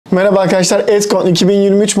Merhaba arkadaşlar,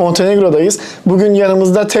 EDCON2023 Montenegro'dayız. Bugün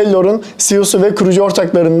yanımızda Tellor'un CEO'su ve kurucu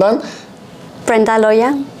ortaklarından Brenda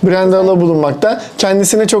Loya. Brenda Loya bulunmakta.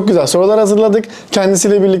 Kendisine çok güzel sorular hazırladık.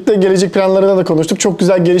 Kendisiyle birlikte gelecek planlarına da konuştuk. Çok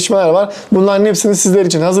güzel gelişmeler var. Bunların hepsini sizler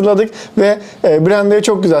için hazırladık ve Brenda'ya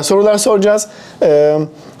çok güzel sorular soracağız.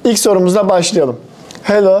 İlk sorumuzla başlayalım.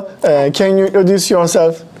 Hello, can you introduce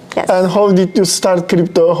yourself? Yes. And how did you start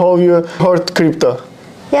crypto? How you heard crypto?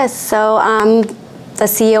 Yes, so I'm the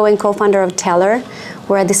CEO and co-founder of Tellor.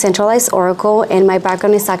 We're a decentralized oracle, and my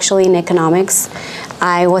background is actually in economics.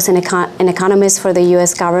 I was an economist for the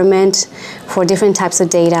US government for different types of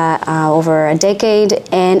data over a decade,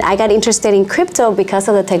 and I got interested in crypto because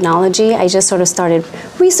of the technology. I just sort of started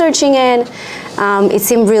researching it. It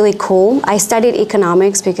seemed really cool. I studied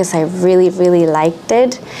economics because I really liked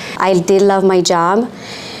it. I did love my job,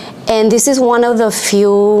 and this is one of the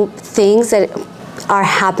few things that are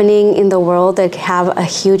happening in the world that have a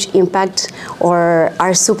huge impact or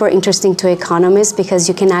are super interesting to economists, because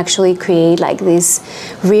you can actually create like these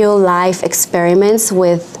real life experiments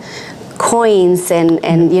with coins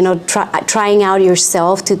and you know, trying out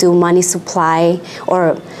yourself to do money supply,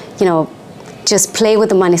 or you know, just play with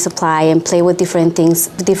the money supply and play with different things,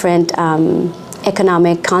 different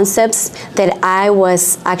economic concepts, that I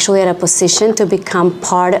was actually at a position to become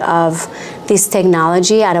part of this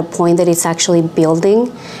technology at a point that it's actually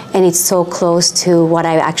building, and it's so close to what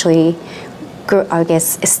I actually, I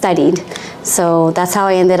guess, studied. So that's how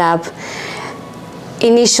I ended up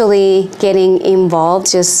initially getting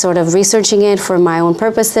involved, just sort of researching it for my own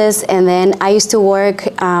purposes. And then I used to work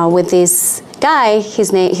with this guy,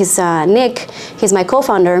 he's Nick, he's my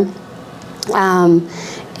co-founder.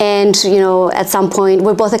 And you know, at some point,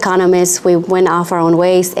 we're both economists, we went off our own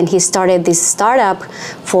ways, and he started this startup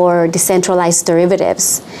for decentralized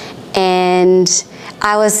derivatives. And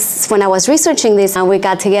when I was researching this, we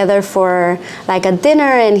got together for like a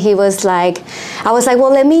dinner, and he was like, I was like,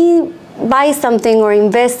 well, let me buy something or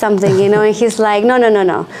invest something, you know, and he's like,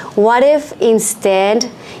 no. What if instead,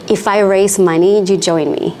 if I raise money, you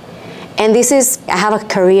join me? And this is, I have a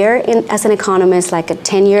career as an economist, like a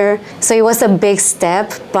tenure. So it was a big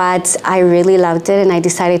step, but I really loved it, and I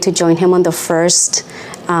decided to join him on the first,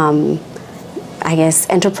 I guess,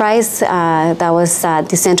 enterprise that was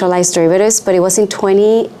decentralized derivatives. But it was in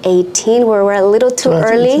 2018, where we're a little too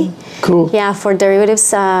early. Cool. Yeah, for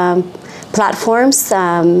derivatives platforms,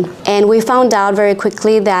 and we found out very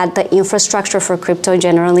quickly that the infrastructure for crypto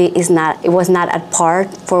generally was not at par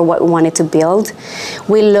for what we wanted to build.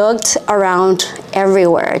 We looked around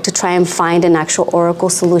everywhere to try and find an actual Oracle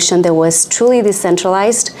solution that was truly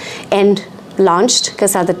decentralized and launched,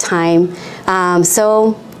 because at the time,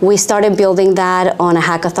 so we started building that on a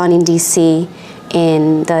hackathon in DC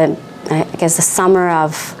in I guess the summer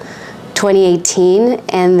of 2018,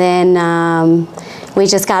 and then we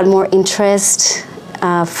just got more interest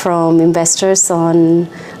from investors on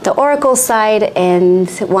the Oracle side, and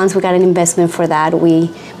once we got an investment for that, we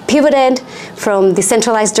pivoted from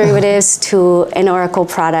decentralized derivatives to an Oracle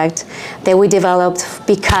product that we developed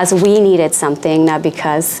because we needed something, not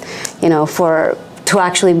because, you know, to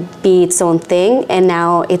actually be its own thing, and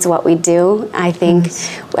now it's what we do. I think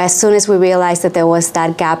as soon as we realized that there was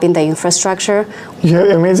that gap in the infrastructure. You have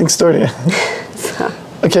an amazing story.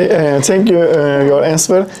 Okay, thank you your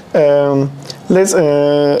answer. Let's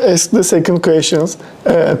ask the second questions.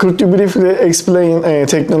 Could you briefly explain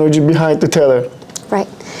technology behind the Tellor? Right.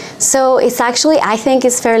 So it's actually, I think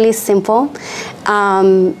it's fairly simple.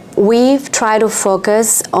 We've tried to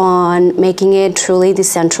focus on making it truly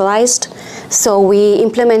decentralized. So we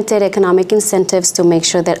implemented economic incentives to make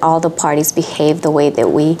sure that all the parties behave the way that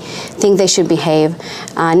we think they should behave.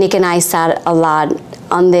 Nick and I sat a lot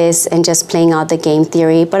on this and just playing out the game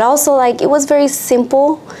theory, but also like it was very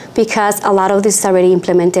simple because a lot of this is already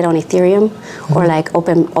implemented on Ethereum or like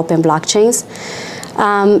open blockchains.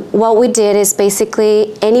 What we did is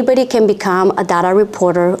basically anybody can become a data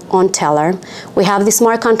reporter on Tellor. We have the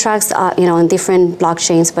smart contracts, you know, on different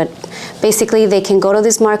blockchains, but basically they can go to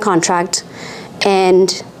the smart contract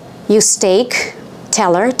and you stake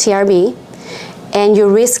Tellor, TRB, and you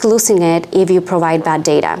risk losing it if you provide bad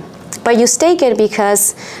data. But you stake it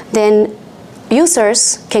because then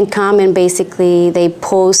users can come and basically they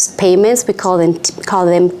post payments, we call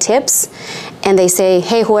them tips, and they say,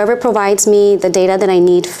 hey, whoever provides me the data that I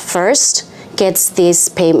need first gets this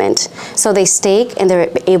payment. So they stake and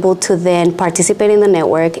they're able to then participate in the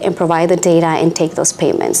network and provide the data and take those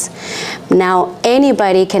payments. Now,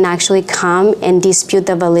 anybody can actually come and dispute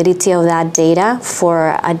the validity of that data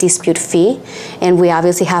for a dispute fee. And we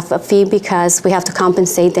obviously have a fee because we have to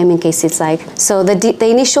compensate them in case it's like, so the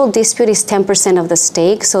initial dispute is 10% of the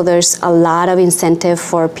stake. So there's a lot of incentive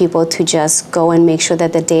for people to just go and make sure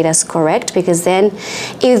that the data is correct, because then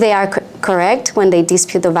if they are correct, when they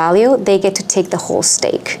dispute the value, they get to take the whole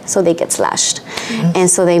stake. So they get slashed. Yes. And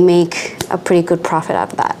so they make a pretty good profit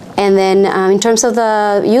out of that. And then in terms of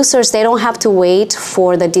the users, they don't have to wait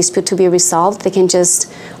for the dispute to be resolved. They can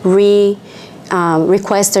just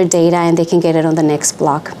request their data and they can get it on the next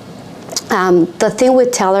block. The thing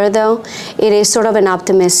with Tellor, though, it is sort of an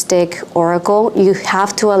optimistic oracle. You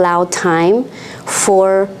have to allow time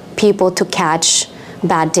for people to catch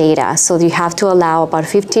bad data. So you have to allow about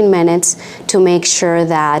 15 minutes to make sure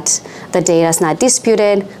that the data is not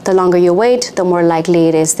disputed. The longer you wait, the more likely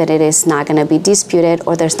it is that it is not going to be disputed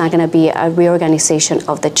or there's not going to be a reorganization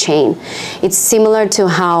of the chain. It's similar to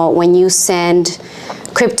how when you send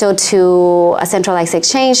crypto to a centralized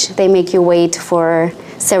exchange, they make you wait for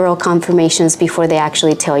several confirmations before they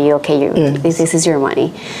actually tell you, okay, this is your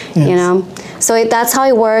money. Yes. You know? So that's how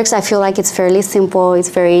it works. I feel like it's fairly simple. It's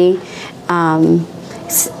very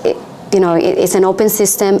it's an open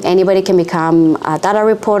system. Anybody can become a data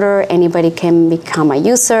reporter. Anybody can become a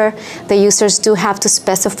user. The users do have to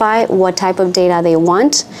specify what type of data they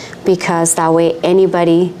want, because that way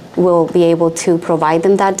anybody will be able to provide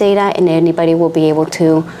them that data and anybody will be able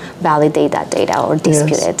to validate that data or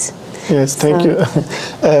dispute it. Yes, thank you.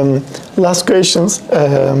 Last questions.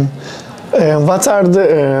 What are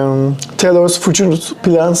the Tellor's future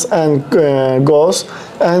plans and goals?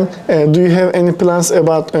 And do you have any plans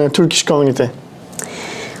about Turkish community?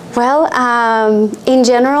 Well, in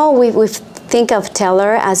general, we think of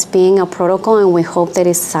Tellor as being a protocol, and we hope that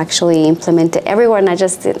it's actually implemented everywhere, not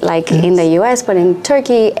just like in the US, but in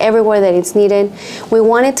Turkey, everywhere that it's needed. We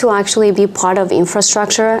want it to actually be part of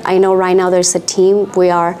infrastructure. I know right now there's a team, we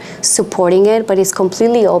are supporting it, but it's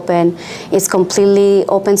completely open. It's completely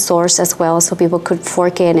open source as well, so people could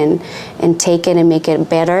fork it and take it and make it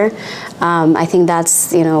better. I think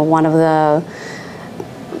that's, one of the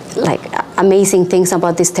amazing things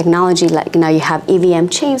about this technology. Like now you have EVM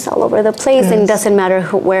chains all over the place, and it doesn't matter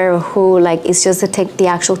where or who, it's just the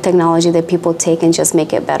actual technology that people take and just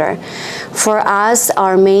make it better. For us,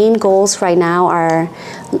 our main goals right now are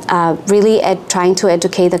really trying to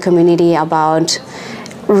educate the community about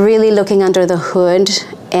really looking under the hood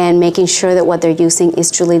and making sure that what they're using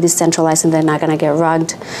is truly decentralized and they're not going to get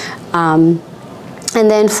rugged. And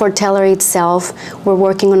then for Tellor itself, we're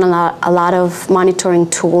working on a lot of monitoring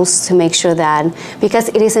tools to make sure that, because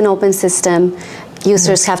it is an open system,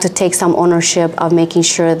 users have to take some ownership of making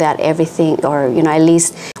sure that everything, or at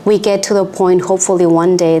least we get to the point, hopefully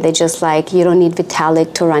one day, that just you don't need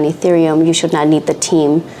Vitalik to run Ethereum, you should not need the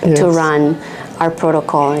team to run our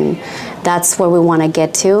protocol, and that's where we want to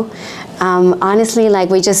get to. Honestly,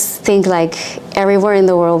 we just think everywhere in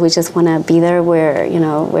the world, we just want to be there where,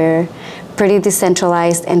 we're pretty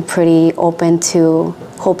decentralized and pretty open to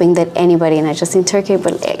hoping that anybody, not just in Turkey,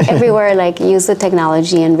 but everywhere, use the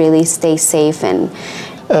technology and really stay safe. And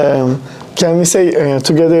can we say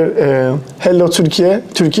together, hello Türkiye,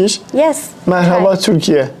 Turkish? Yes. Merhaba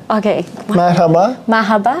Türkiye. Okay. Merhaba.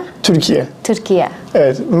 Merhaba. Türkiye. Türkiye.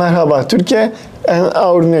 Evet, merhaba Türkiye, and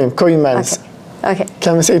our name, Coinman. Okay.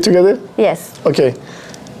 Can we say it together? Yes. Okay.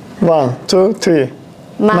 1, 2, 3.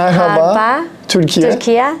 Merhaba Türkiye.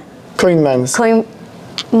 Türkiye. Coin mühendisi.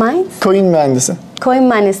 Coin mühendisi. Coin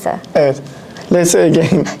mühendisi. Evet. Let's say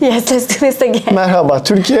again. Yes, let's do this again. Merhaba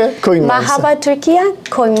Türkiye, coin mühendisi. Merhaba Türkiye,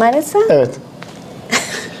 coin mühendisi. Evet.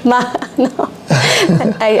 No.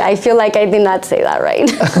 I feel like I did not say that right.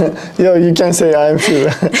 Yo, you can say, I'm sure.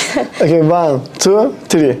 Okay, 1, 2,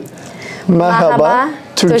 3. Merhaba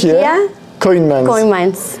Türkiye, coin mühendisi. Coin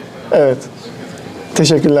mühendisi. Evet.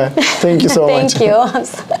 Teşekkürler. Thank you so much. Thank you. I'm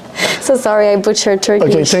so sorry I butchered Turkish.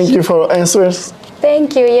 Okay, thank you for answers.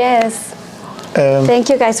 Thank you, yes. Thank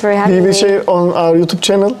you guys for having me. We will share on our YouTube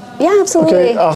channel. Yeah, absolutely. Okay,